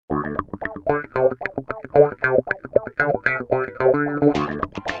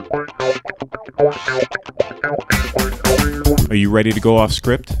Are you ready to go off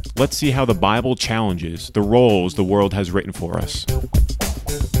script? Let's see how the Bible challenges the roles the world has written for us.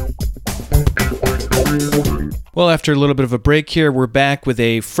 Well, after a little bit of a break here, we're back with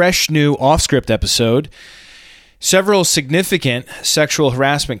a fresh new off-script episode. Several significant sexual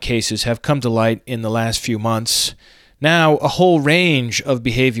harassment cases have come to light in the last few months. Now, a whole range of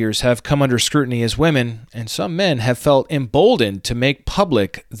behaviors have come under scrutiny as women, and some men have felt emboldened to make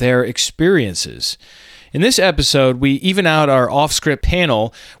public their experiences. In this episode, we even out our off-script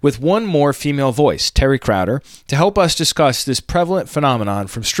panel with one more female voice, Terry Crowder, to help us discuss this prevalent phenomenon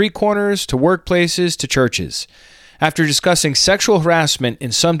from street corners to workplaces to churches. After discussing sexual harassment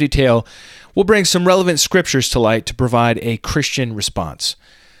in some detail, we'll bring some relevant scriptures to light to provide a Christian response.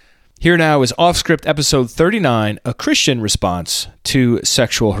 Here now is Off-Script Episode 39, a Christian response to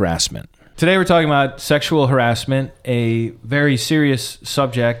sexual harassment. Today we're talking about sexual harassment, a very serious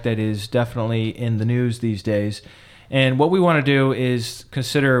subject that is definitely in the news these days. And what we want to do is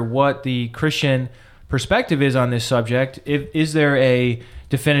consider what the Christian perspective is on this subject. Is there a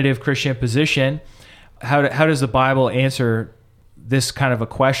definitive Christian position? How does the Bible answer this kind of a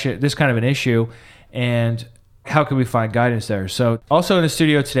question, this kind of an issue, and how can we find guidance there? So also in the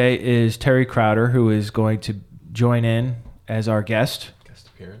studio today is Terry Crowder, who is going to join in as our guest. Guest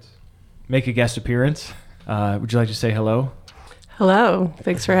appearance. Make a guest appearance. Would you like to say hello? Hello.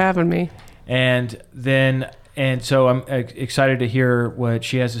 Thanks for having me. And so I'm excited to hear what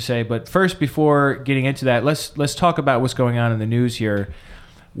she has to say. But first, before getting into that, let's talk about what's going on in the news here.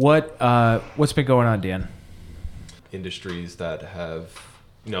 What's been going on, Dan? Industries that have,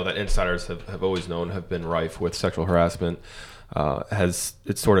 that insiders have always known have been rife with sexual harassment.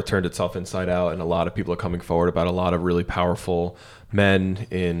 It sort of turned itself inside out, and a lot of people are coming forward about a lot of really powerful men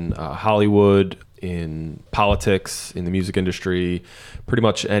in Hollywood, in politics, in the music industry, pretty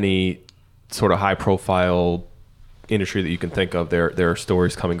much any sort of high-profile industry that you can think of. There are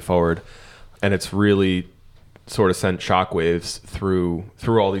stories coming forward, and it's really sort of sent shockwaves through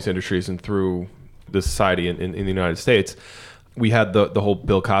all these industries and through the society in the United States. We had the whole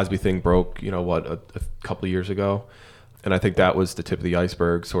Bill Cosby thing broke, a couple of years ago. And I think that was the tip of the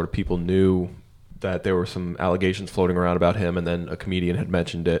iceberg. Sort of people knew that there were some allegations floating around about him, and then a comedian had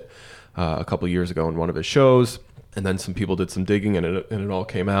mentioned it a couple of years ago in one of his shows. And then some people did some digging, and it all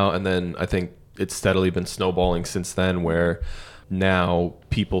came out. And then I think it's steadily been snowballing since then, where now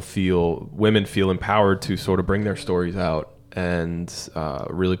women feel empowered to sort of bring their stories out. And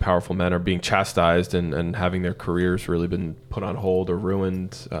really powerful men are being chastised and having their careers really been put on hold or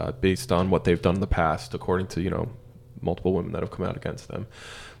ruined based on what they've done in the past, according to, multiple women that have come out against them.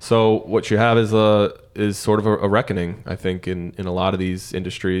 So what you have is sort of a reckoning, I think, in a lot of these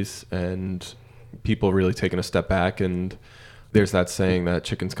industries, and people really taking a step back. And there's that saying that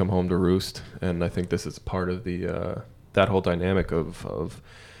chickens come home to roost, and I think this is part of the that whole dynamic of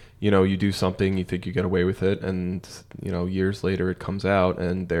you do something, you think you get away with it, and years later it comes out,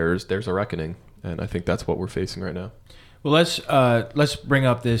 and there's a reckoning, and I think that's what we're facing right now. Well, let's bring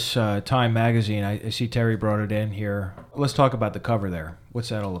up this Time magazine. I see Terry brought it in here. Let's talk about the cover there. What's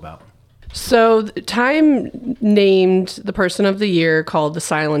that all about? So Time named the person of the year called the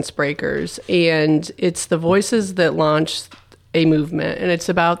Silence Breakers, and it's the voices that launched a movement, and it's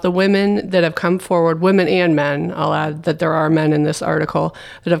about the women that have come forward, women and men. I'll add that there are men in this article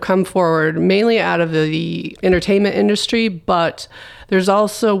that have come forward mainly out of the entertainment industry, but there's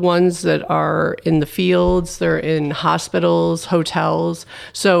also ones that are in the fields, they're in hospitals, hotels.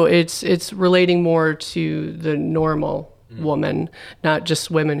 So it's relating more to the normal woman, not just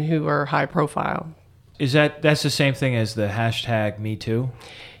women who are high profile. That's the same thing as the hashtag Me Too?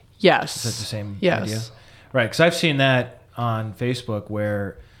 Yes. Is that the same yes. idea? Right, because I've seen that on Facebook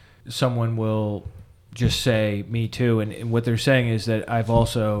where someone will just say Me Too, and what they're saying is that I've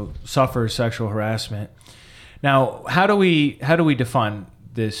also suffered sexual harassment. Now, how do we define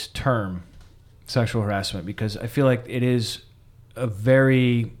this term, sexual harassment? Because I feel like it is a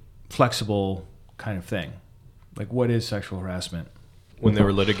very flexible kind of thing. Like, what is sexual harassment? When they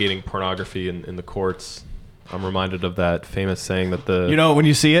were litigating pornography in the courts, I'm reminded of that famous saying that when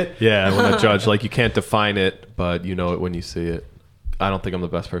you see it? Yeah, when the judge, you can't define it, but you know it when you see it. I don't think I'm the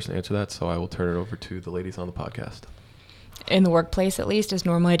best person to answer that, so I will turn it over to the ladies on the podcast. In the workplace, at least, is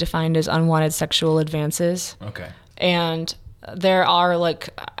normally defined as unwanted sexual advances. Okay. And there are,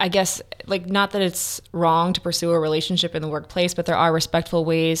 I guess, not that it's wrong to pursue a relationship in the workplace, but there are respectful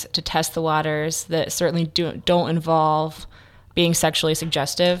ways to test the waters that certainly don't involve being sexually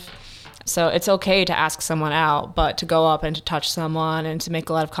suggestive. So it's okay to ask someone out, but to go up and to touch someone and to make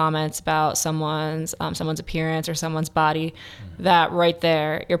a lot of comments about someone's appearance or someone's body, that right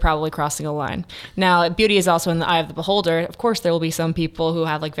there, you're probably crossing a line. Now, beauty is also in the eye of the beholder. Of course, there will be some people who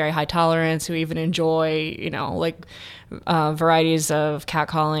have like very high tolerance, who even enjoy, varieties of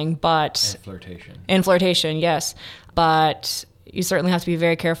catcalling, but and flirtation, yes. But you certainly have to be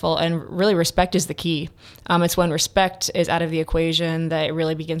very careful, and really respect is the key. It's when respect is out of the equation that it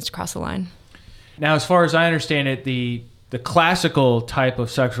really begins to cross the line. Now, as far as I understand it, the classical type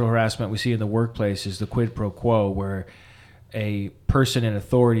of sexual harassment we see in the workplace is the quid pro quo, where a person in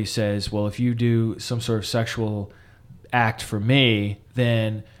authority says, well, if you do some sort of sexual act for me,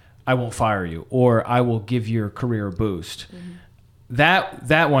 then I won't fire you, or I will give your career a boost. Mm-hmm.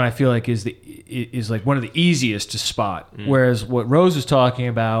 That one I feel like is like one of the easiest to spot. Whereas what Rose is talking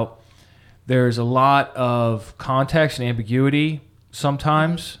about, there's a lot of context and ambiguity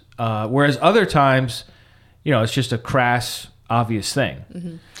sometimes. Whereas other times, it's just a crass, obvious thing.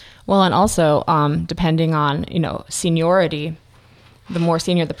 Mm-hmm. Well, and also depending on seniority, the more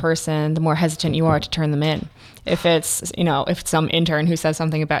senior the person, the more hesitant you are to turn them in. If it's, if some intern who says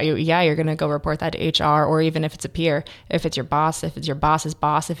something about you, you're going to go report that to HR, or even if it's a peer, if it's your boss, if it's your boss's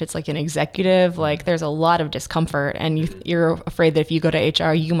boss, if it's like an executive, like there's a lot of discomfort, and you're afraid that if you go to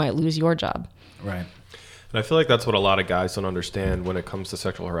HR, you might lose your job. Right. And I feel like that's what a lot of guys don't understand when it comes to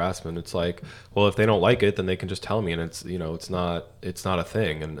sexual harassment. It's like, well, if they don't like it, then they can just tell me, and it's not a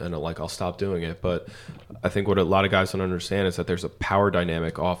thing, and like I'll stop doing it. But I think what a lot of guys don't understand is that there's a power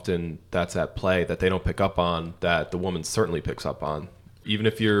dynamic often that's at play that they don't pick up on, that the woman certainly picks up on. Even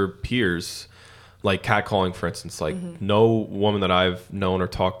if your peers, like catcalling, for instance, like no woman that I've known or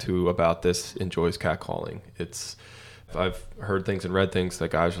talked to about this enjoys catcalling. I've heard things and read things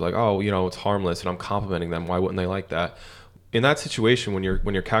that guys are like, oh, it's harmless, and I'm complimenting them. Why wouldn't they like that? In that situation, when you're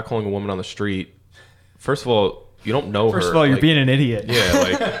catcalling a woman on the street, first of all, you don't know her. First of all, you're being an idiot.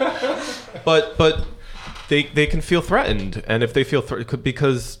 Yeah, but they can feel threatened, and if they feel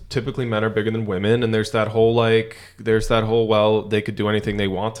because typically men are bigger than women, and there's that whole well, they could do anything they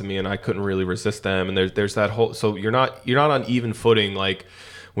want to me, and I couldn't really resist them, and there's that whole, so you're not on even footing like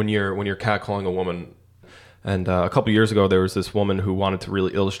when you're catcalling a woman. And a couple years ago, there was this woman who wanted to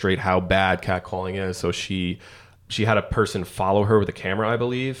really illustrate how bad catcalling is. So she had a person follow her with a camera, I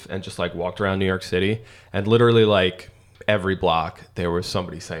believe, and just like walked around New York City. And literally like every block, there was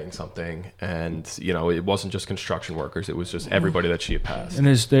somebody saying something. And, it wasn't just construction workers. It was just everybody that she had passed. And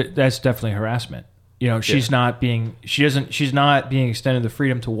that's definitely harassment. She's not being extended the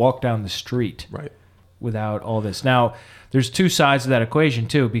freedom to walk down the street without all this. Now, there's two sides of that equation,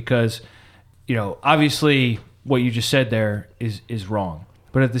 too, because obviously what you just said there is wrong.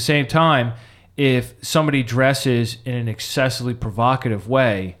 But at the same time, if somebody dresses in an excessively provocative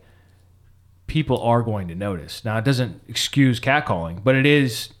way, people are going to notice. Now, it doesn't excuse catcalling, but it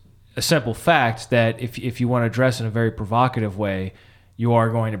is a simple fact that if you want to dress in a very provocative way, you are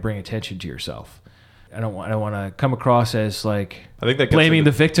going to bring attention to yourself. I don't want to come across as like I think that blaming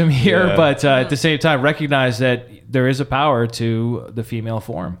the victim here, but at the same time, recognize that there is a power to the female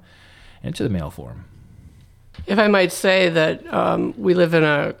form and to the male form. If I might say that we live in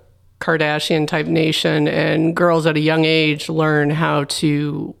a Kardashian-type nation, and girls at a young age learn how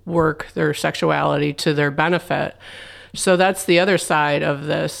to work their sexuality to their benefit. So that's the other side of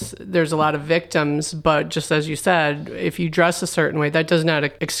this. There's a lot of victims, but just as you said, if you dress a certain way, that does not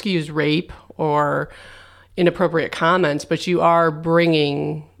excuse rape or inappropriate comments, but you are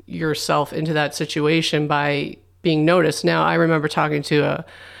bringing yourself into that situation by being noticed. Now, I remember talking to a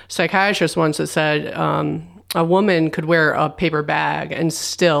psychiatrist once that said a woman could wear a paper bag and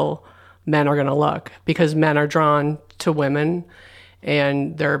still men are going to look, because men are drawn to women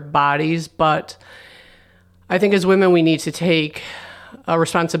and their bodies. But I think as women, we need to take a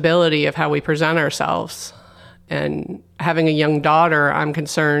responsibility of how we present ourselves. And having a young daughter, I'm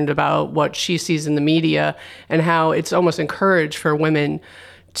concerned about what she sees in the media and how it's almost encouraged for women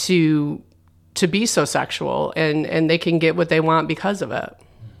to be so sexual, and they can get what they want because of it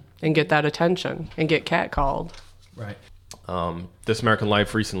and get that attention and get catcalled. Right. This American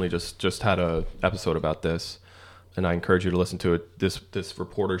Life recently just had a episode about this, and I encourage you to listen to it. This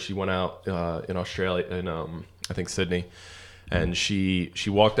reporter, she went out in Australia, in I think Sydney, and she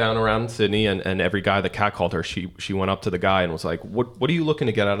walked down around Sydney, and every guy that catcalled her, she went up to the guy and was like, what are you looking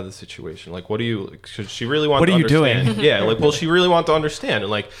to get out of the situation? Like, she really wanted to understand. What are you doing? Yeah, like, well, she really wanted to understand.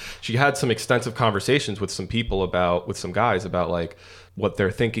 And like, she had some extensive conversations with some people with some guys about like what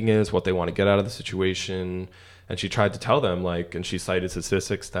their thinking is, what they want to get out of the situation. And she tried to tell them, like, and she cited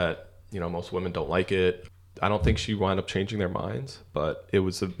statistics that, most women don't like it. I don't think she wound up changing their minds, but it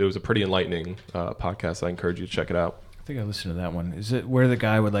was a pretty enlightening podcast. I encourage you to check it out. I think I listened to that one. Is it where the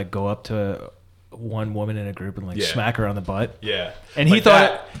guy would like go up to one woman in a group and like smack her on the butt? Yeah. And he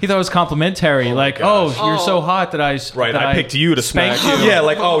thought it was complimentary. Like, you're so hot that I picked you to spank smack you. Yeah,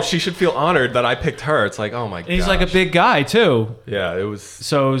 like, she should feel honored that I picked her. It's like, oh my god. And he's like a big guy too. Yeah, it was.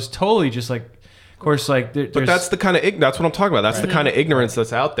 So it was totally just like, of course, like. But that's the kind of that's what I'm talking about. That's the kind of ignorance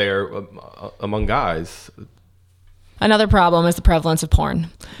that's out there among guys. Another problem is the prevalence of porn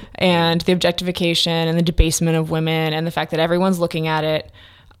and the objectification and the debasement of women and the fact that everyone's looking at it.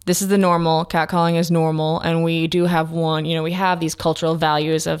 This is the normal. Catcalling is normal. And we do have we have these cultural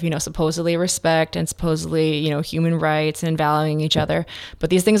values of, supposedly respect and supposedly, human rights and valuing each other.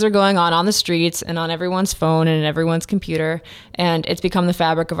 But these things are going on the streets and on everyone's phone and in everyone's computer. And it's become the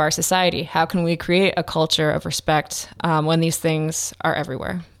fabric of our society. How can we create a culture of respect when these things are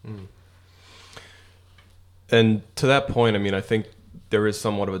everywhere? Mm. And to that point, I mean, I think there is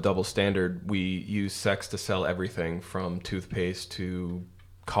somewhat of a double standard. We use sex to sell everything from toothpaste to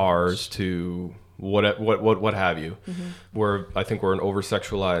cars to what have you. Mm-hmm. I think we're an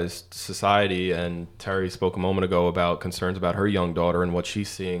over-sexualized society, and Terry spoke a moment ago about concerns about her young daughter and what she's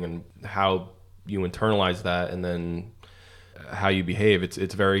seeing and how you internalize that and then how you behave.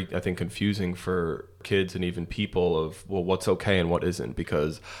 It's very, I think, confusing for kids and even people of, well, what's okay and what isn't,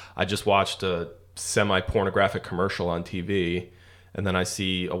 because I just watched a semi-pornographic commercial on TV, and then I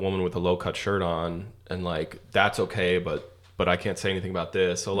see a woman with a low-cut shirt on, and like, that's okay, but I can't say anything about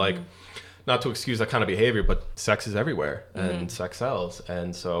this. So like, not to excuse that kind of behavior, but sex is everywhere and sex sells.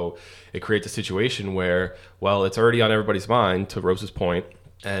 And so it creates a situation where, well, it's already on everybody's mind, to Rose's point.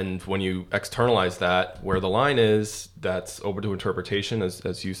 And when you externalize that, where the line is, that's open to interpretation.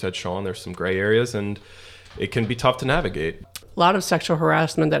 As you said, Sean, there's some gray areas, and it can be tough to navigate. A lot of sexual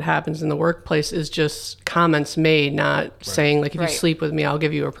harassment that happens in the workplace is just comments made, not saying, like, if you sleep with me, I'll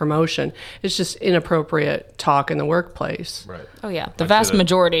give you a promotion. It's just inappropriate talk in the workplace. Right. Oh, yeah. The vast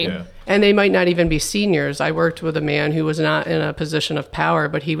majority. Yeah. And they might not even be seniors. I worked with a man who was not in a position of power,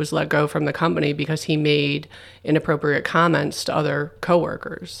 but he was let go from the company because he made inappropriate comments to other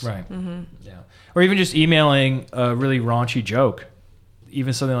coworkers. Right. Mm-hmm. Yeah. Or even just emailing a really raunchy joke.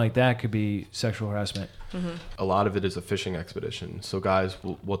 Even something like that could be sexual harassment. Mm-hmm. A lot of it is a fishing expedition. So guys,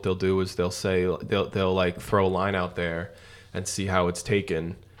 what they'll do is they'll like throw a line out there and see how it's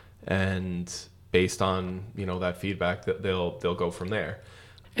taken, and based on that feedback, they'll go from there.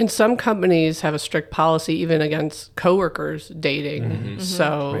 And some companies have a strict policy even against coworkers dating. Mm-hmm.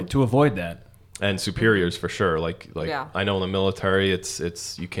 So right, to avoid that. And superiors for sure. Like yeah. I know in the military,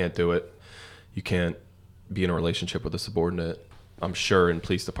 it's you can't do it. You can't be in a relationship with a subordinate. I'm sure in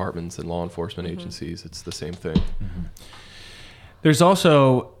police departments and law enforcement agencies, it's the same thing. Mm-hmm. There's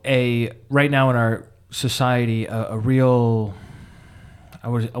also right now in our society, a real, I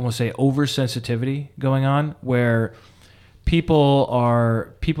want to say, oversensitivity going on, where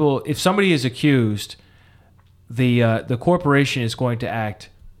if somebody is accused, the corporation is going to act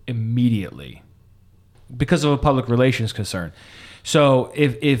immediately because of a public relations concern. So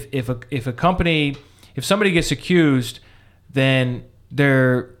if somebody gets accused, then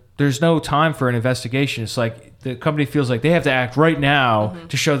there's no time for an investigation. It's like the company feels like they have to act right now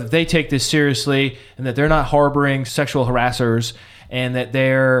to show that they take this seriously and that they're not harboring sexual harassers and that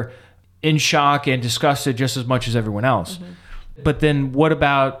they're in shock and disgusted just as much as everyone else. Mm-hmm. But then what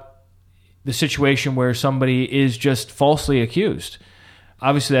about the situation where somebody is just falsely accused?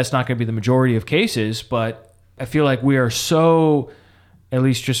 Obviously, that's not going to be the majority of cases, but I feel like we are so, at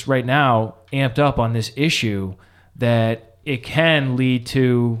least just right now, amped up on this issue that it can lead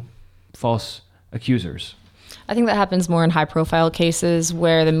to false accusers. I think that happens more in high-profile cases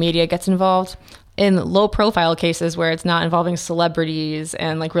where the media gets involved. In low-profile cases where it's not involving celebrities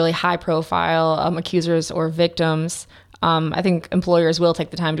and like really high-profile accusers or victims, I think employers will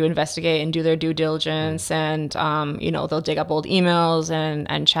take the time to investigate and do their due diligence, and they'll dig up old emails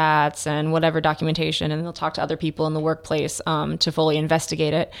and chats and whatever documentation, and they'll talk to other people in the workplace to fully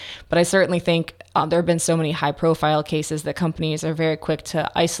investigate it. But I certainly think there have been so many high-profile cases that companies are very quick to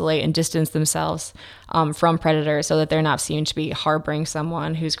isolate and distance themselves from predators so that they're not seen to be harboring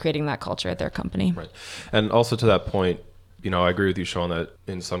someone who's creating that culture at their company. Right. And also to that point, I agree with you, Sean, that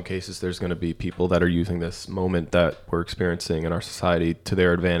in some cases there's going to be people that are using this moment that we're experiencing in our society to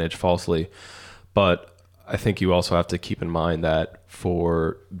their advantage falsely. But I think you also have to keep in mind that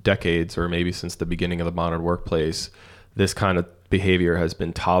for decades, or maybe since the beginning of the modern workplace, this kind of behavior has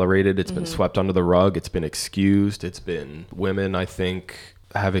been tolerated. It's been swept under the rug. It's been excused. Women, I think,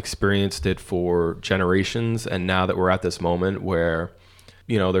 have experienced it for generations. And now that we're at this moment where,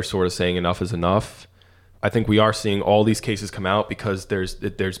 they're sort of saying enough is enough, I think we are seeing all these cases come out because there's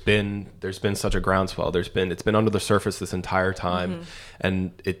been such a groundswell. It's been under the surface this entire time,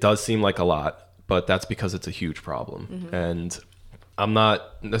 and it does seem like a lot, but that's because it's a huge problem. And I'm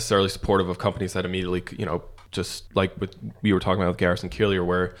not necessarily supportive of companies that immediately, just like we were talking about with Garrison Keillor,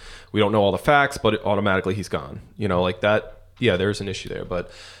 where we don't know all the facts, but automatically he's gone. Like that. Yeah, there's an issue there,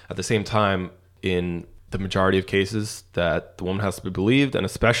 but at the same time, in the majority of cases, that the woman has to be believed, and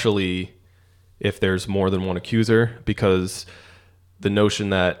especially if there's more than one accuser, because the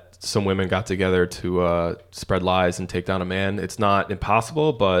notion that some women got together to spread lies and take down a man, it's not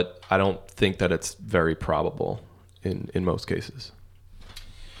impossible, but I don't think that it's very probable in most cases.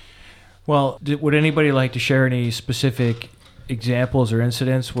 Well, would anybody like to share any specific examples or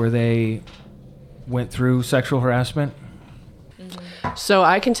incidents where they went through sexual harassment? So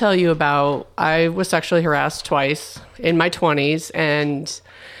I can tell you I was sexually harassed twice in my 20s, and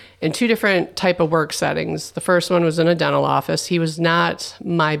in two different type of work settings. The first one was in a dental office. He was not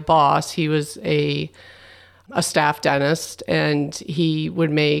my boss. He was a staff dentist, and he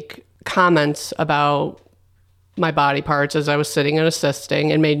would make comments about my body parts as I was sitting and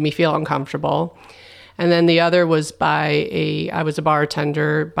assisting, and made me feel uncomfortable. And then the other was I was a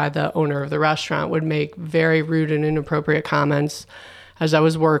bartender by the owner of the restaurant, would make very rude and inappropriate comments as I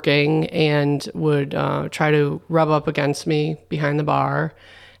was working, and would try to rub up against me behind the bar,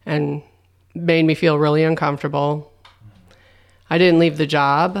 and made me feel really uncomfortable. I didn't leave the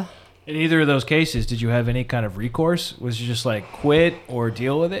job. In either of those cases, did you have any kind of recourse? Was you just like quit or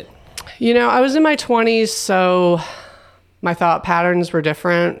deal with it? I was in my 20s, so my thought patterns were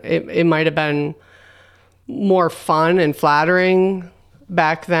different. It might have been more fun and flattering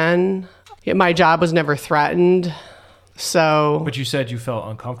back then. My job was never threatened. So, but you said you felt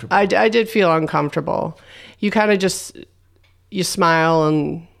uncomfortable. I did feel uncomfortable. You kind of just, you smile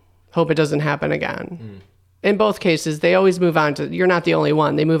and hope it doesn't happen again. In both cases, they always move on to, you're not the only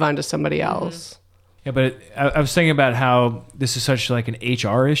one. They move on to somebody else. Yeah, but I was thinking about how this is such like an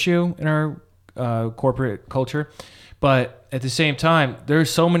HR issue in our corporate culture. But at the same time, there's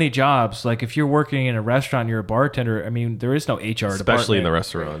so many jobs. Like if you're working in a restaurant, you're a bartender. I mean, there is no HR department. Especially in the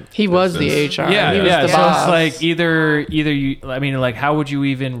restaurant. He was the HR. Yeah, he was the so boss. it's like either you. I mean, like how would you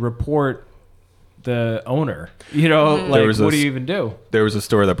even report the owner? Like what do you even do? There was a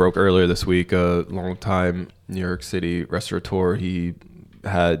story that broke earlier this week. A long-time New York City restaurateur. He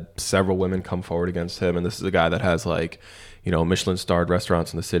had several women come forward against him, and this is a guy that has Michelin-starred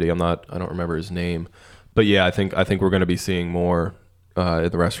restaurants in the city. I don't remember his name. But yeah, I think we're going to be seeing more in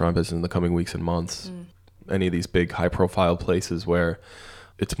the restaurant business in the coming weeks and months. Any of these big high-profile places where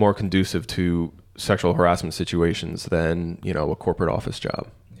it's more conducive to sexual harassment situations than a corporate office job.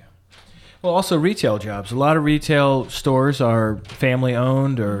 Yeah. Well, also retail jobs. A lot of retail stores are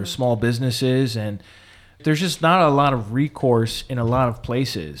family-owned or small businesses, and there's just not a lot of recourse in a lot of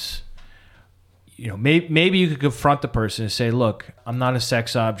places. Maybe you could confront the person and say, "Look, I'm not a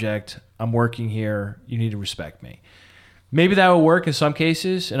sex object. I'm working here. You need to respect me." Maybe that will work in some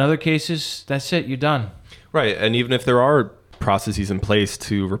cases. In other cases, that's it. You're done. Right. And even if there are processes in place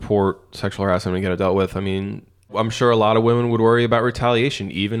to report sexual harassment and get it dealt with, I mean, I'm sure a lot of women would worry about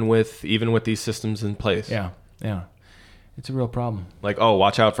retaliation, even with these systems in place. Yeah. Yeah. It's a real problem. Like, oh,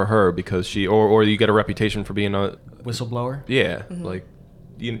 watch out for her because she, or you get a reputation for being a whistleblower. Yeah. Like,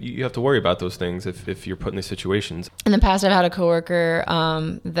 you have to worry about those things if you're put in these situations. In the past, I've had a coworker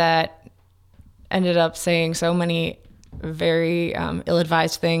that ended up saying so many very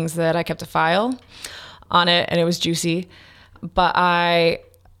ill-advised things that I kept a file on it, and it was juicy. But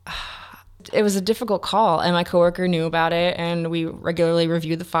it was a difficult call, and my coworker knew about it, and we regularly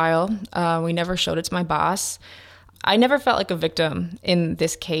reviewed the file. We never showed it to my boss. I never felt like a victim in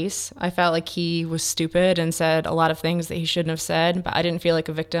this case. I felt like he was stupid and said a lot of things that he shouldn't have said, but I didn't feel like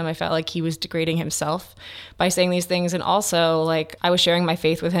a victim. I felt like he was degrading himself by saying these things. And also, like, I was sharing my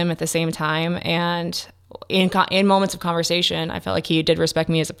faith with him at the same time. And in moments of conversation, I felt like he did respect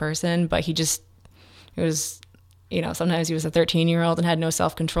me as a person, but it was, sometimes he was a 13-year-old and had no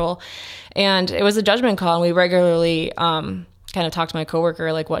self-control. And it was a judgment call, and we regularly kind of talked to my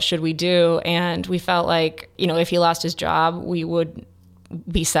coworker, like, what should we do? And we felt like, if he lost his job, we would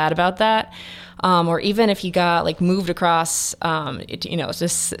be sad about that. Or even if he got like moved across,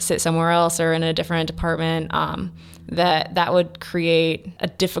 just sit somewhere else or in a different department, that would create a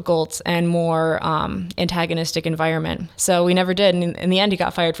difficult and more antagonistic environment. So we never did. And in the end, he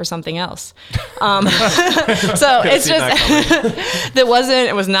got fired for something else. So it's just,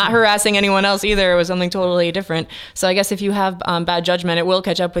 it was not harassing anyone else either. It was something totally different. So I guess if you have bad judgment, it will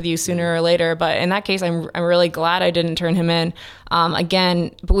catch up with you sooner or later. But in that case, I'm really glad I didn't turn him in.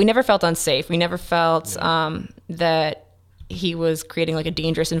 Again, but we never felt unsafe. We never never felt that he was creating like a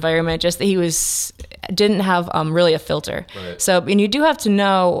dangerous environment, just that he didn't have really a filter. Right. So, and you do have to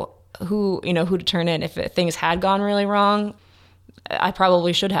know who to turn in. If things had gone really wrong, I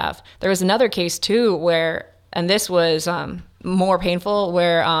probably should have. There was another case too where, and this was more painful,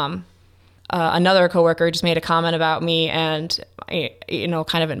 where another coworker just made a comment about me, and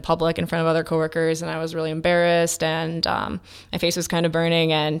kind of in public in front of other coworkers, and I was really embarrassed, and my face was kind of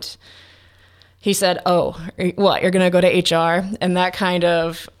burning, and he said, "Oh, what? You're going to go to HR?" And that kind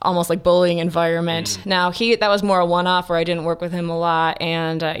of almost like bullying environment. Now that was more a one-off where I didn't work with him a lot,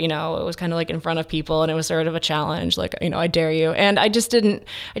 and it was kind of like in front of people, and it was sort of a challenge, like I dare you. And I just didn't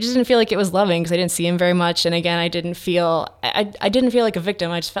feel like it was loving because I didn't see him very much, and again, I didn't feel like a victim.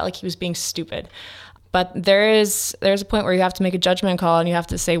 I just felt like he was being stupid. But there's a point where you have to make a judgment call, and you have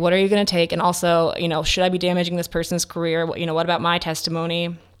to say, what are you going to take, and also should I be damaging this person's career? What about my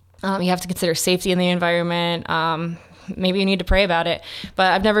testimony? You have to consider safety in the environment. Maybe you need to pray about it.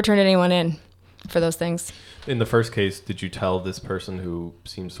 But I've never turned anyone in for those things. In the first case, did you tell this person who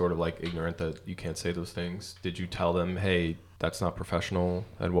seems sort of like ignorant that you can't say those things? Did you tell them, hey, that's not professional?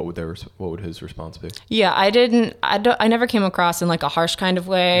 And what would his response be? Yeah, I never came across in like a harsh kind of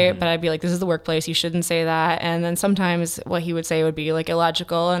way, but I'd be like, this is the workplace, you shouldn't say that. And then sometimes what he would say would be like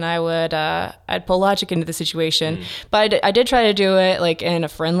illogical, and I'd pull logic into the situation. But I did try to do it like in a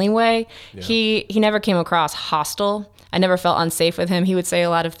friendly way. Yeah. He never came across hostile. I never felt unsafe with him. He would say a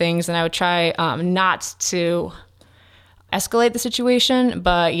lot of things, and I would try not to escalate the situation.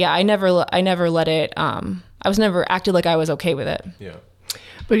 But yeah, I never let it. I was never acted like I was okay with it. Yeah.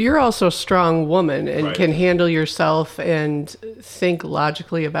 But you're also a strong woman and right. can handle yourself and think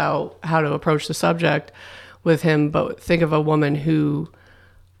logically about how to approach the subject with him. But think of a woman who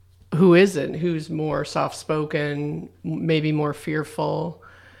isn't, who's more soft-spoken, maybe more fearful.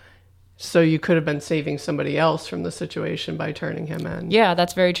 So you could have been saving somebody else from the situation by turning him in. Yeah,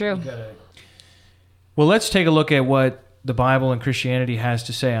 that's very true. Well, let's take a look at what the Bible and Christianity has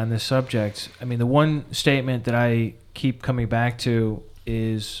to say on this subject. I mean, the one statement that I keep coming back to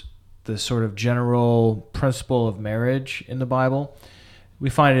is the sort of general principle of marriage in the Bible.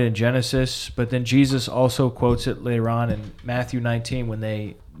 We find it in Genesis, but then Jesus also quotes it later on in Matthew 19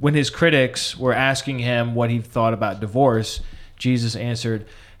 when his critics were asking him what he thought about divorce. Jesus answered,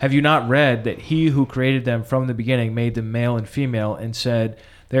 "Have you not read that he who created them from the beginning made them male and female, and said,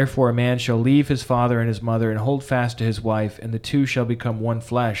 therefore a man shall leave his father and his mother and hold fast to his wife, and the two shall become one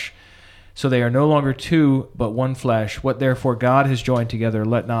flesh. So they are no longer two, but one flesh. What therefore God has joined together,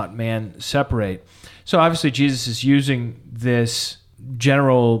 let not man separate." So obviously Jesus is using this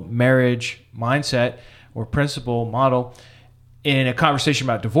general marriage mindset or principle model in a conversation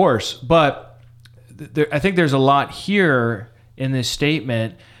about divorce. But I think there's a lot here in this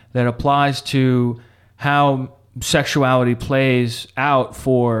statement that applies to how sexuality plays out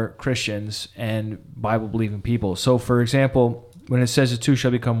for Christians and Bible-believing people. So, for example, when it says the two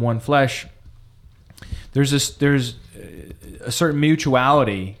shall become one flesh, there's a certain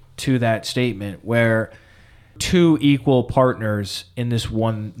mutuality to that statement where two equal partners in this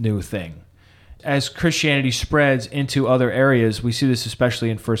one new thing. As Christianity spreads into other areas, we see this especially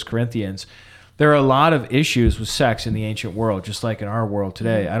in 1 Corinthians, there are a lot of issues with sex in the ancient world, just like in our world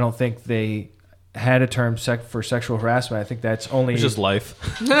today. I don't think they had a term for sexual harassment. I think that's only... It's just life.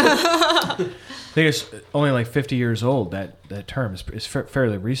 I think it's only like 50 years old. That term is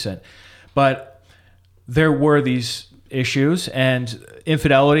fairly recent. But there were these issues, and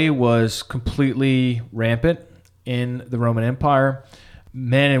infidelity was completely rampant in the Roman Empire.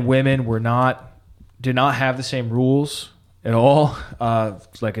 Men and women did not have the same rules at all.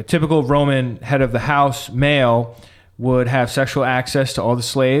 Like a typical Roman head of the house, male, would have sexual access to all the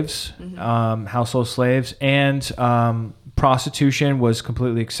slaves, household slaves, and prostitution was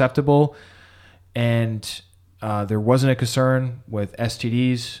completely acceptable, and there wasn't a concern with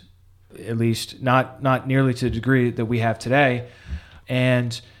STDs, at least not nearly to the degree that we have today.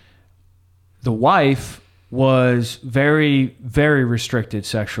 And the wife was very, very restricted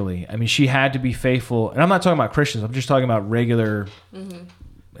sexually. I mean, she had to be faithful, and I'm not talking about Christians, I'm just talking about regular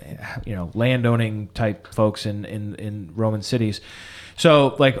landowning type folks in Roman cities.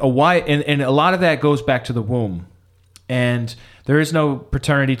 So like a wife, and a lot of that goes back to the womb, and there is no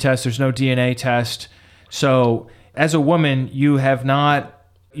paternity test, there's no DNA test. So as a woman, you're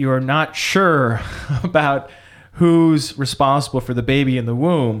not sure about who's responsible for the baby in the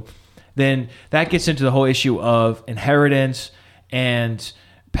womb. Then that gets into the whole issue of inheritance and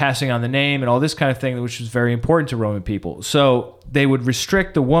passing on the name and all this kind of thing, which was very important to Roman people. So they would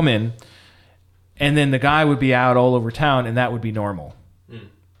restrict the woman, and then the guy would be out all over town, and that would be normal.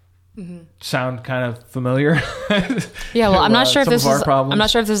 sound kind of familiar? Yeah, well, I'm not sure if some this of our is. problems? I'm not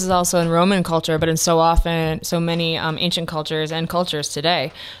sure if this is also in Roman culture, but in so many ancient cultures and cultures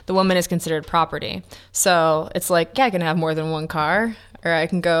today, the woman is considered property. So it's like, yeah, I can have more than one car, or I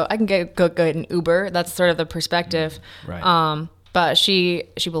can go get an Uber. That's sort of the perspective. Right. But she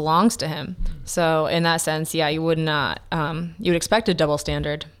belongs to him. So in that sense, yeah, you would not. You would expect a double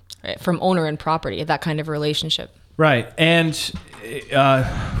standard, right, from owner and property, that kind of relationship. Right. And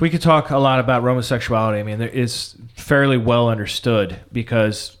we could talk a lot about Roman sexuality. I mean, it's fairly well understood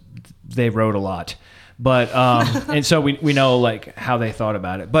because they wrote a lot. But and so we know like how they thought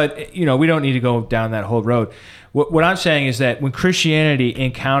about it. But, we don't need to go down that whole road. What I'm saying is that when Christianity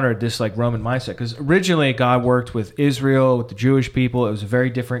encountered this like Roman mindset, because originally God worked with Israel, with the Jewish people, it was a very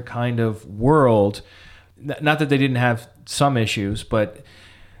different kind of world. Not that they didn't have some issues, but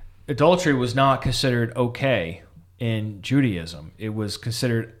adultery was not considered okay in Judaism. It was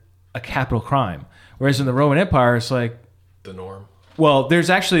considered a capital crime. Whereas in the Roman Empire, it's like The norm. Well, there's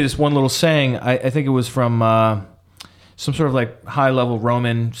actually this one little saying, I think it was from some sort of like high-level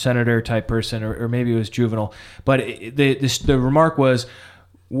Roman senator type person, or maybe it was Juvenal. But the remark was,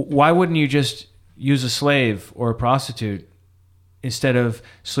 why wouldn't you just use a slave or a prostitute instead of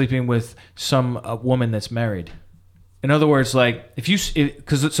sleeping with some woman that's married? In other words, like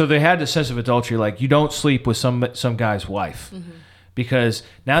so they had the sense of adultery, like you don't sleep with some guy's wife, because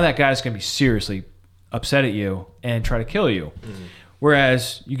now that guy's going to be seriously upset at you and try to kill you.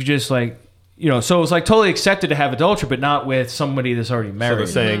 Whereas you could just so it was like totally accepted to have adultery, but not with somebody that's already married. So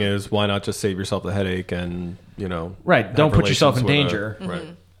the saying is, why not just save yourself the headache and, right, don't put yourself in danger.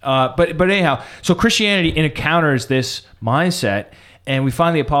 Right. But anyhow, so Christianity encounters this mindset, and we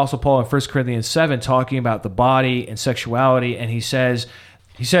find the Apostle Paul in 1 Corinthians 7 talking about the body and sexuality, and he says,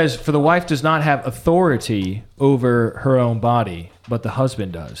 for the wife does not have authority over her own body, but the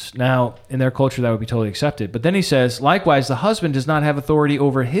husband does. Now, in their culture, that would be totally accepted. But then he says, likewise, the husband does not have authority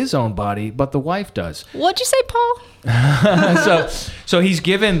over his own body, but the wife does. What'd you say, Paul? So he's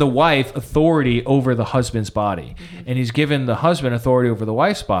given the wife authority over the husband's body, and he's given the husband authority over the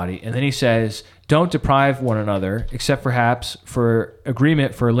wife's body. And then he says, don't deprive one another, except perhaps for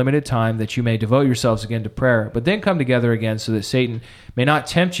agreement for a limited time, that you may devote yourselves again to prayer, but then come together again so that Satan may not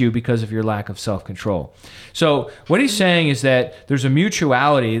tempt you because of your lack of self-control. So what he's saying is that there's a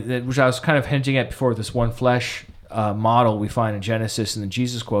mutuality, which I was kind of hinting at before with this one flesh model we find in Genesis and the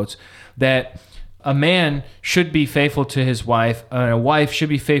Jesus quotes, that a man should be faithful to his wife, and a wife should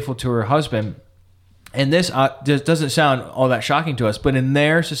be faithful to her husband. And this doesn't sound all that shocking to us, but in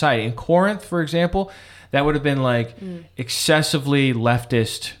their society, in Corinth, for example, that would have been like excessively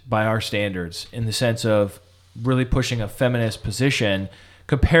leftist by our standards, in the sense of really pushing a feminist position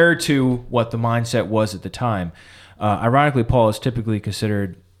compared to what the mindset was at the time. Ironically, Paul is typically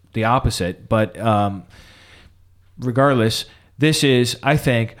considered the opposite, but regardless, this is, I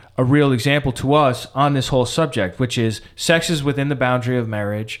think, a real example to us on this whole subject, which is sex is within the boundary of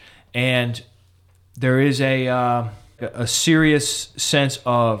marriage, and there is a serious sense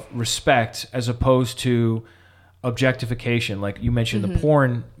of respect as opposed to objectification. Like you mentioned, the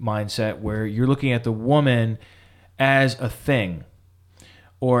porn mindset, where you're looking at the woman as a thing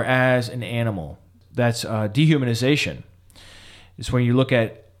or as an animal. That's dehumanization. It's when you look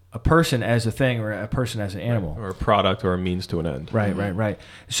at a person as a thing or a person as an animal. Or a product or a means to an end. Right.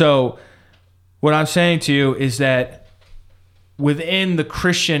 So what I'm saying to you is that within the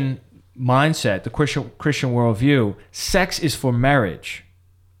Christian mindset, the Christian worldview, sex is for marriage.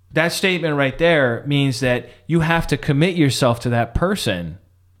 That statement right there means that you have to commit yourself to that person.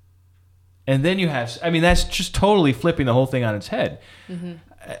 And then you have, that's just totally flipping the whole thing on its head.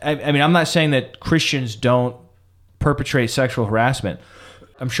 I'm not saying that Christians don't perpetrate sexual harassment.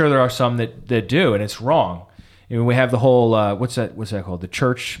 I'm sure there are some that do, and it's wrong. We have the whole, what's that called? The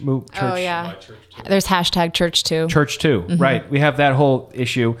church move? Oh, yeah. There's hashtag church too. Church too, right. We have that whole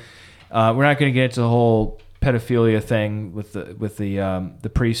issue. We're not going to get into the whole pedophilia thing with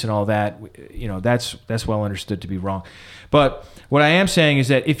the priests and all that. That's well understood to be wrong. But what I am saying is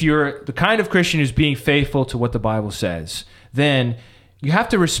that if you're the kind of Christian who's being faithful to what the Bible says, then you have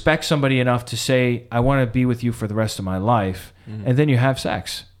to respect somebody enough to say, I want to be with you for the rest of my life, and then you have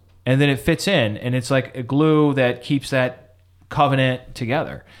sex. And then it fits in, and it's like a glue that keeps that covenant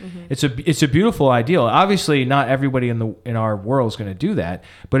together. It's a beautiful ideal. Obviously, not everybody in our world is going to do that,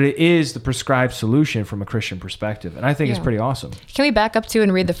 but it is the prescribed solution from a Christian perspective, and I think it's pretty awesome. Can we back up to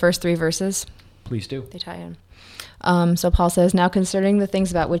and read the first 3 verses? Please do. They tie in. So Paul says, now concerning the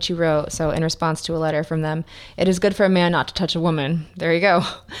things about which you wrote, so in response to a letter from them, it is good for a man not to touch a woman. There you go.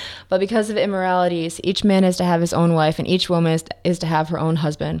 But because of immoralities, each man is to have his own wife, and each woman is to have her own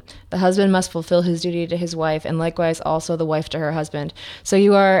husband. The husband must fulfill his duty to his wife, and likewise also the wife to her husband. So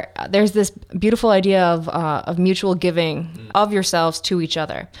there's this beautiful idea of mutual giving of yourselves to each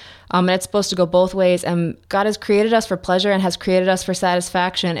other. And it's supposed to go both ways. And God has created us for pleasure and has created us for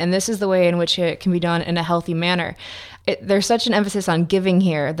satisfaction. And this is the way in which it can be done in a healthy manner. There's such an emphasis on giving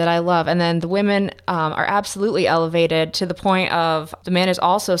here that I love. And then the women are absolutely elevated to the point of the man is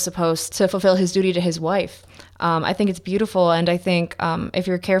also supposed to fulfill his duty to his wife. I think it's beautiful. And I think if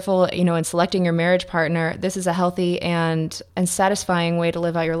you're careful, in selecting your marriage partner, this is a healthy and satisfying way to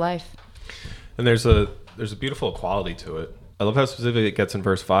live out your life. And there's a beautiful equality to it. I love how specific it gets in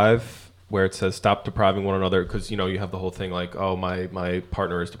verse 5, where it says, stop depriving one another, because, you have the whole thing like, oh, my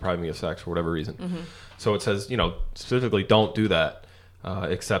partner is depriving me of sex for whatever reason. Mm-hmm. So it says, specifically don't do that,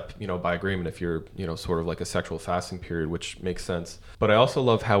 except, by agreement if you're, sort of like a sexual fasting period, which makes sense. But I also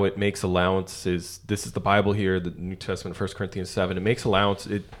love how it makes allowances. This is the Bible here, the New Testament, 1 Corinthians 7. It makes allowance.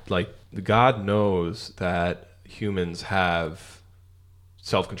 God knows that humans have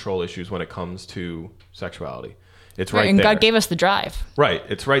self-control issues when it comes to sexuality. It's right and there. God gave us the drive. Right.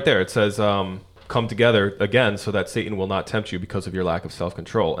 It's right there. It says, come together again so that Satan will not tempt you because of your lack of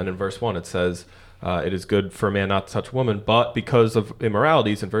self-control. And in verse 1, it says, it is good for a man not to touch a woman, but because of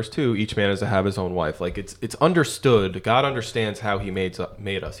immoralities, in verse 2, each man is to have his own wife. Like it's understood. God understands how he made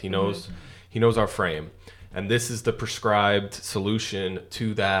us. He knows our frame. And this is the prescribed solution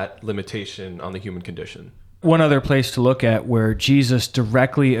to that limitation on the human condition. One other place to look at where Jesus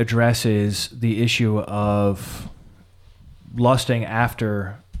directly addresses the issue of lusting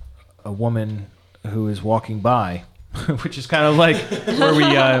after a woman who is walking by, which is kind of like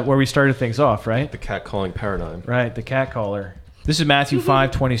where we started things off, right? The catcalling paradigm. Right, the catcaller. This is Matthew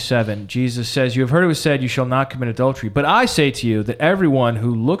 5:27. Jesus says, "You have heard it was said, you shall not commit adultery. But I say to you that everyone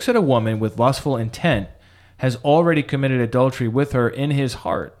who looks at a woman with lustful intent has already committed adultery with her in his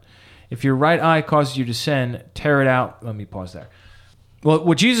heart. If your right eye causes you to sin, tear it out." Let me pause there. Well,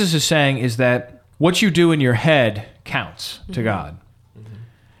 what Jesus is saying is that what you do in your head counts to God. Mm-hmm.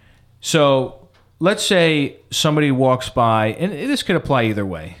 So let's say somebody walks by, and this could apply either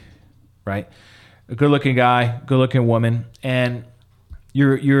way, right? A good-looking guy, good-looking woman, and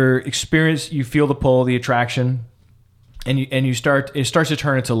your experience, you feel the pull, the attraction, and it starts to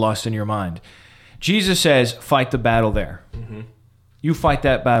turn into lust in your mind. Jesus says, fight the battle there. Mm-hmm. You fight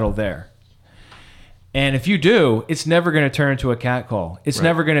that battle there. And if you do, it's never going to turn into a catcall. It's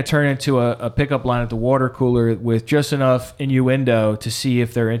never going to turn into a pickup line at the water cooler with just enough innuendo to see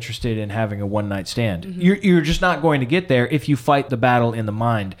if they're interested in having a one-night stand. Mm-hmm. You're just not going to get there if you fight the battle in the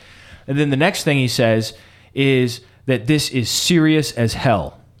mind. And then the next thing he says is that this is serious as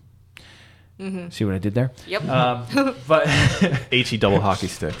hell. Mm-hmm. See what I did there? Yep. But H-E double hockey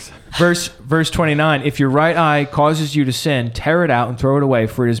sticks. Verse 29, if your right eye causes you to sin, tear it out and throw it away,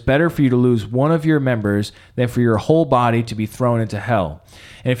 for it is better for you to lose one of your members than for your whole body to be thrown into hell.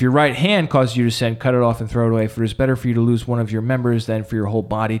 And if your right hand causes you to sin, cut it off and throw it away, for it is better for you to lose one of your members than for your whole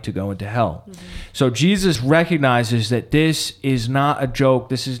body to go into hell. Mm-hmm. So Jesus recognizes that this is not a joke.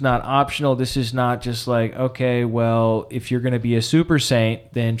 This is not optional. This is not just like, okay, well, if you're going to be a super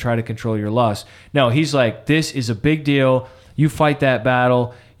saint, then try to control your lust. No, he's like, this is a big deal. You fight that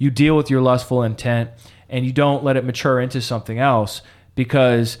battle. You deal with your lustful intent, and you don't let it mature into something else,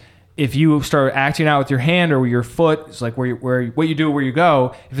 because if you start acting out with your hand or with your foot, it's like what you do where you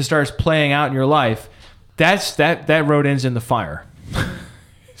go. If it starts playing out in your life, that road ends in the fire.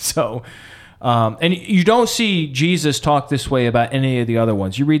 So, and you don't see Jesus talk this way about any of the other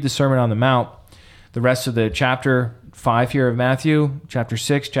ones. You read the Sermon on the Mount, the rest of the chapter 5 here of Matthew, chapter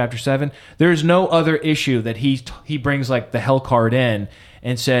 6, chapter 7. There's no other issue that he brings like the hell card in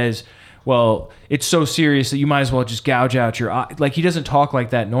and says, well, it's so serious that you might as well just gouge out your eye. Like, he doesn't talk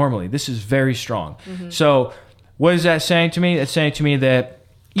like that normally. This is very strong. Mm-hmm. So what is that saying to me? That's saying to me that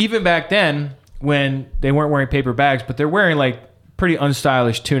even back then, when they weren't wearing paper bags, but they're wearing like pretty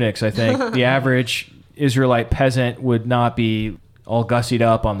unstylish tunics, I think. The average Israelite peasant would not be all gussied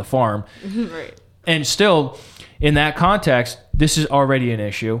up on the farm. Right. And still, in that context, this is already an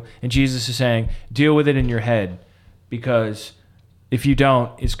issue. And Jesus is saying, deal with it in your head, because if you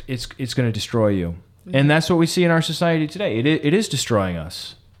don't, it's going to destroy you. Mm-hmm. And that's what we see in our society today. It is destroying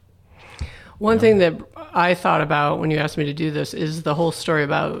us. One thing that I thought about when you asked me to do this is the whole story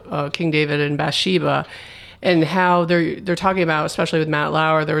about King David and Bathsheba, and how they're talking about, especially with Matt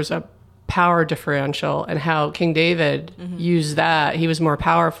Lauer, there was a power differential, and how King David used that. He was more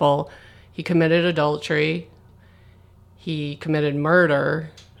powerful. He committed adultery. He committed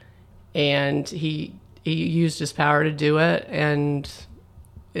murder, and he used his power to do it, and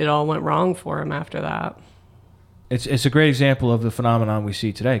it all went wrong for him after that. It's a great example of the phenomenon we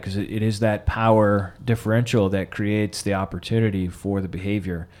see today, because it is that power differential that creates the opportunity for the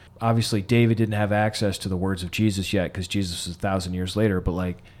behavior. Obviously, David didn't have access to the words of Jesus yet, because Jesus is 1,000 years later, but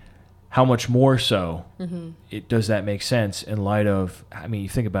like, how much more so does that make sense in light of, I mean, you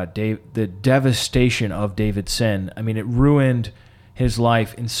think about the devastation of David's sin. I mean, it ruined his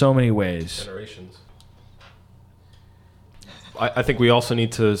life in so many ways. Generations. I think we also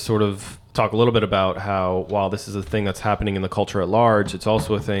need to sort of talk a little bit about how, while this is a thing that's happening in the culture at large, it's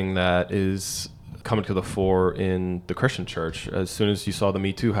also a thing that is coming to the fore in the Christian church. As soon as you saw the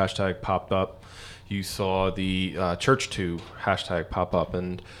Me Too hashtag popped up, you saw the Church Too hashtag pop up,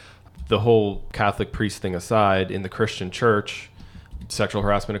 and the whole Catholic priest thing aside, in the Christian church, sexual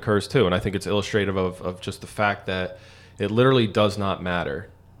harassment occurs too. And I think it's illustrative of just the fact that it literally does not matter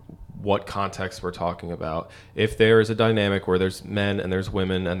what context we're talking about. If there is a dynamic where there's men and there's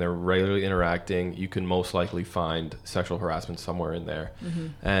women and they're regularly interacting, you can most likely find sexual harassment somewhere in there.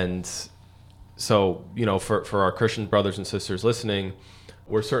 And so, you know, for our Christian brothers and sisters listening,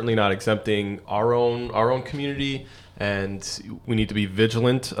 we're certainly not exempting our own community, and we need to be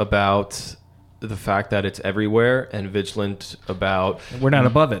vigilant about the fact that it's everywhere, and vigilant about We're not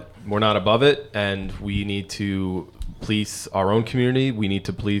above it. We're not above it, and we need to police our own community. We need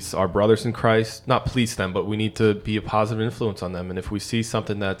to police our brothers in Christ. Not police them, but we need to be a positive influence on them. And if we see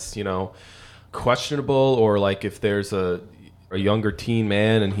something that's, you know, questionable, or like if there's a younger teen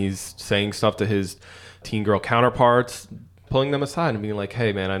man and he's saying stuff to his teen girl counterparts, pulling them aside and being like,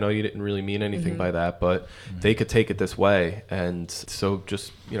 hey man, I know you didn't really mean anything by that, but they could take it this way. And so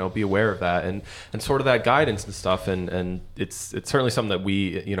just, you know, be aware of that and sort of that guidance and stuff. And it's certainly something that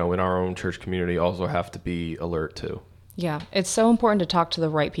we, you know, in our own church community also have to be alert to. Yeah, it's so important to talk to the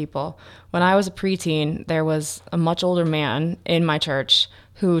right people. When I was a preteen, there was a much older man in my church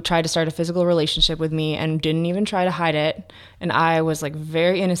who tried to start a physical relationship with me and didn't even try to hide it. And I was like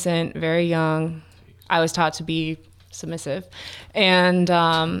very innocent, very young. I was taught to be submissive, and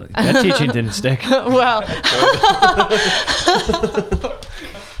that teaching didn't stick. Well,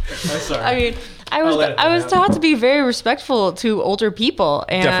 I mean, I was taught to be very respectful to older people,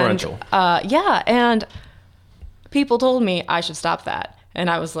 and deferential. Yeah, and people told me I should stop that, and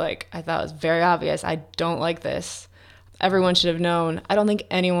I was like, I thought it was very obvious. I don't like this. Everyone should have known. I don't think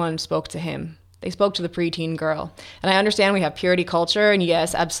anyone spoke to him. They spoke to the preteen girl. And I understand we have purity culture, and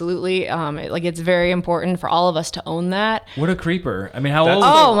yes, absolutely. It's very important for all of us to own that. What a creeper. I mean, how old?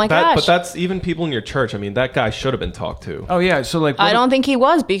 Oh my gosh. But that's even people in your church. I mean, that guy should have been talked to. Oh yeah. So like, I don't think he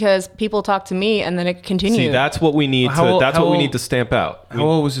was, because people talked to me and then it continued. See, that's what we need we need to stamp out. How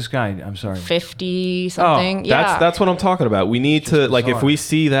old was this guy? I'm sorry. 50 something. Oh, that's what I'm talking about. We need to, like, if we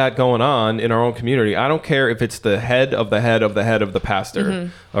see that going on in our own community, I don't care if it's the head of the head of the head of the pastor,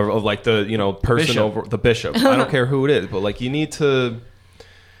 or like the, you know, person bishop. Over the bishop. I don't care who it is, but like,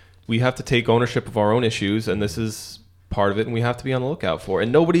 we have to take ownership of our own issues, and this is part of it, and we have to be on the lookout for it.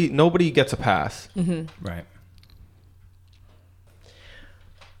 And nobody gets a pass. Right.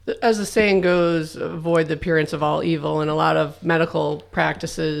 As the saying goes, avoid the appearance of all evil. In a lot of medical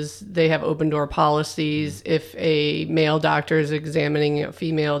practices, they have open door policies. If a male doctor is examining a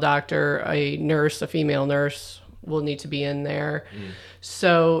female doctor, a female nurse will need to be in there.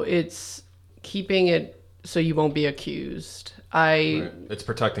 So it's keeping it so you won't be accused. Right. It's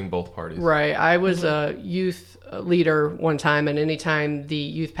protecting both parties. Right. I was a youth leader one time, and anytime the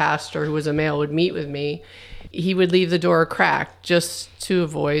youth pastor, who was a male, would meet with me, he would leave the door cracked just to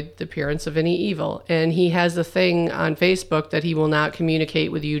avoid the appearance of any evil. And he has a thing on Facebook that he will not communicate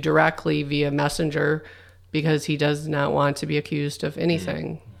with you directly via messenger, because he does not want to be accused of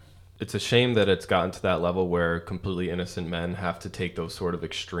anything. It's a shame that it's gotten to that level where completely innocent men have to take those sort of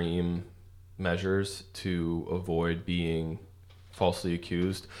extreme measures to avoid being falsely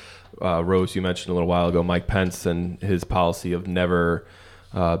accused. Rose, you mentioned a little while ago Mike Pence and his policy of never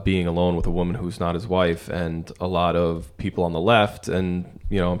being alone with a woman who's not his wife, and a lot of people on the left, and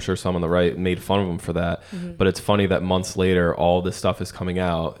you know, I'm sure some on the right, made fun of him for that. But it's funny that months later all this stuff is coming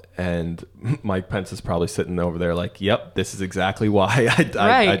out, and Mike Pence is probably sitting over there like, yep, this is exactly why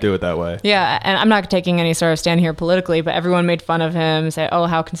I do it that way. Yeah, and I'm not taking any sort of stand here politically, but everyone made fun of him, say, oh,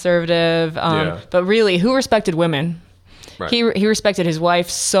 how conservative. But really, who respected women? Right. He respected his wife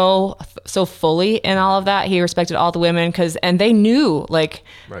so fully in all of that. He respected all the women, and they knew, like,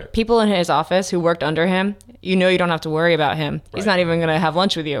 people in his office who worked under him, you know, you don't have to worry about him. He's not even going to have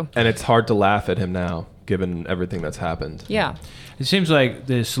lunch with you. And it's hard to laugh at him now, given everything that's happened. Yeah. It seems like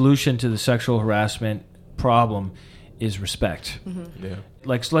the solution to the sexual harassment problem is respect. Yeah.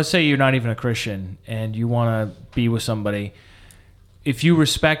 Like, so let's say you're not even a Christian and you want to be with somebody. if you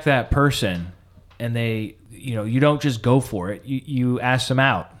respect that person and they, you don't just go for it, you ask them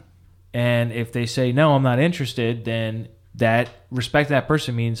out. And if they say, no, I'm not interested, then that respect that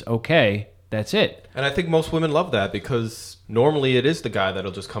person means, okay, that's it. And I think most women love that because normally it is the guy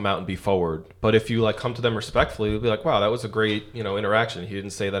that'll just come out and be forward. But if you like come to them respectfully, you'll be like, wow, that was a great, interaction. He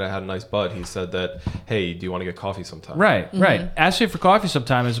didn't say that I had a nice butt. He said that, hey, do you want to get coffee sometime? Right, right. Ask you for coffee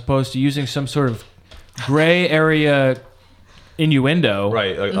sometime as opposed to using some sort of gray area innuendo.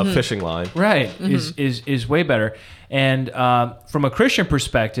 Right, a fishing line. Right, is way better. And from a Christian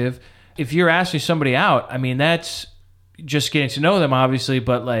perspective, if you're asking somebody out, I mean, that's just getting to know them, obviously,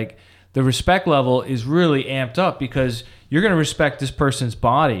 but like the respect level is really amped up because you're going to respect this person's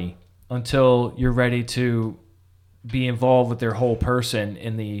body until you're ready to be involved with their whole person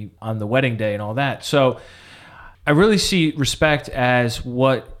on the wedding day and all that. So I really see respect as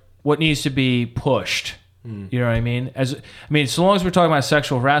what needs to be pushed. You know what I mean? So long as we're talking about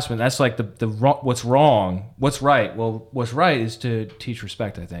sexual harassment, that's like the what's wrong, what's right. Well, what's right is to teach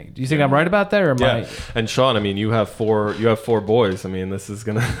respect, I think. Do you think I'm right about that, or am I? And Sean, I mean, you have four boys. I mean, this is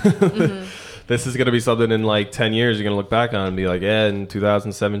gonna this is gonna be something in like 10 years you're gonna look back on and be like, yeah, in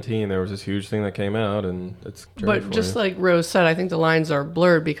 2017 there was this huge thing that came out, and it's. But just like Rose said, I think the lines are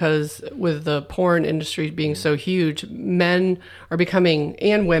blurred because with the porn industry being so huge, men are becoming,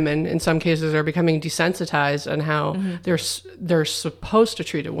 and women in some cases, are becoming desensitized on how they're supposed to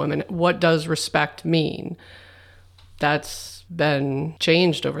treat a woman. What does respect mean? That's been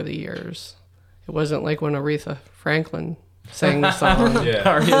changed over the years. It wasn't like when Aretha Franklin sang the song.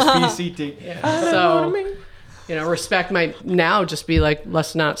 R-E-S-P-C-T. So, respect might now just be like,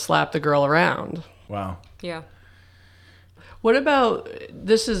 let's not slap the girl around. Wow. Yeah. What about,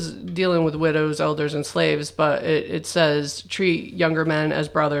 this is dealing with widows, elders, and slaves, but it says treat younger men as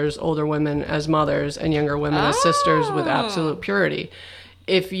brothers, older women as mothers, and younger women as sisters with absolute purity.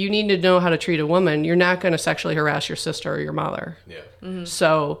 If you need to know how to treat a woman, you're not going to sexually harass your sister or your mother. Yeah.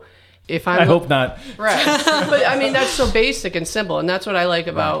 So if I hope not. Right. But I mean, that's so basic and simple. And that's what I like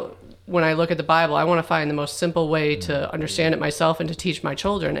about when I look at the Bible. I want to find the most simple way to understand it myself and to teach my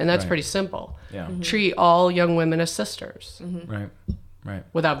children. And that's pretty simple. Yeah. Treat all young women as sisters. Right.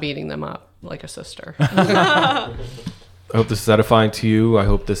 Without beating them up like a sister. I hope this is edifying to you. I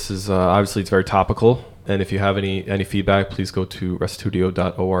hope this is, obviously it's very topical. And if you have any feedback, please go to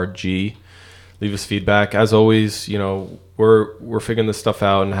restudio.org. Leave us feedback. As always, we're figuring this stuff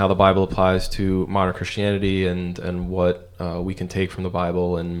out and how the Bible applies to modern Christianity and what we can take from the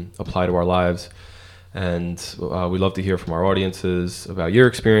Bible and apply to our lives. And we love to hear from our audiences about your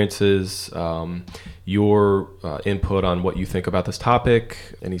experiences, your input on what you think about this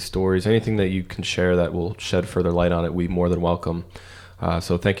topic, any stories, anything that you can share that will shed further light on it. We more than welcome.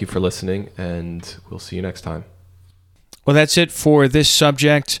 So thank you for listening, and we'll see you next time. Well, that's it for this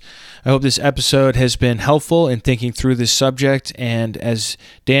subject. I hope this episode has been helpful in thinking through this subject. And as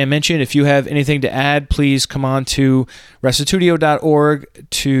Dan mentioned, if you have anything to add, please come on to restitudio.org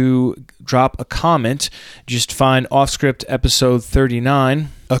to drop a comment. Just find Offscript episode 39,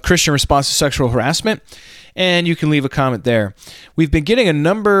 A Christian Response to Sexual Harassment, and you can leave a comment there. We've been getting a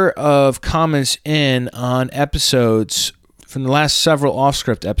number of comments in on episodes from the last several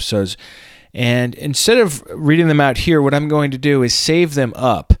Offscript episodes. And instead of reading them out here, what I'm going to do is save them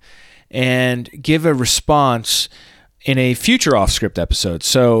up and give a response in a future Offscript episode.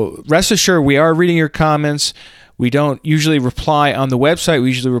 So rest assured, we are reading your comments. We don't usually reply on the website. We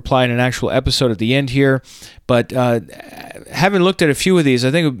usually reply in an actual episode at the end here. But having looked at a few of these,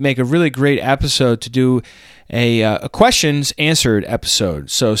 I think it would make a really great episode to do a questions answered episode.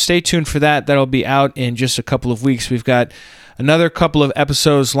 So stay tuned for that. That'll be out in just a couple of weeks. We've got another couple of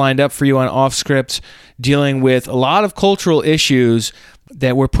episodes lined up for you on Offscript dealing with a lot of cultural issues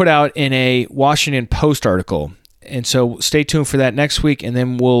that were put out in a Washington Post article. And so stay tuned for that next week, and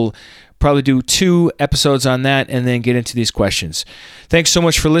then we'll probably do 2 episodes on that and then get into these questions. Thanks so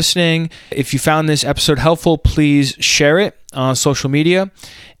much for listening. If you found this episode helpful, please share it on social media,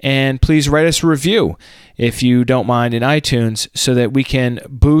 and please write us a review if you don't mind in iTunes so that we can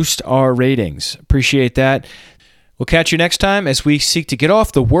boost our ratings. Appreciate that. We'll catch you next time as we seek to get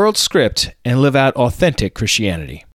off the world script and live out authentic Christianity.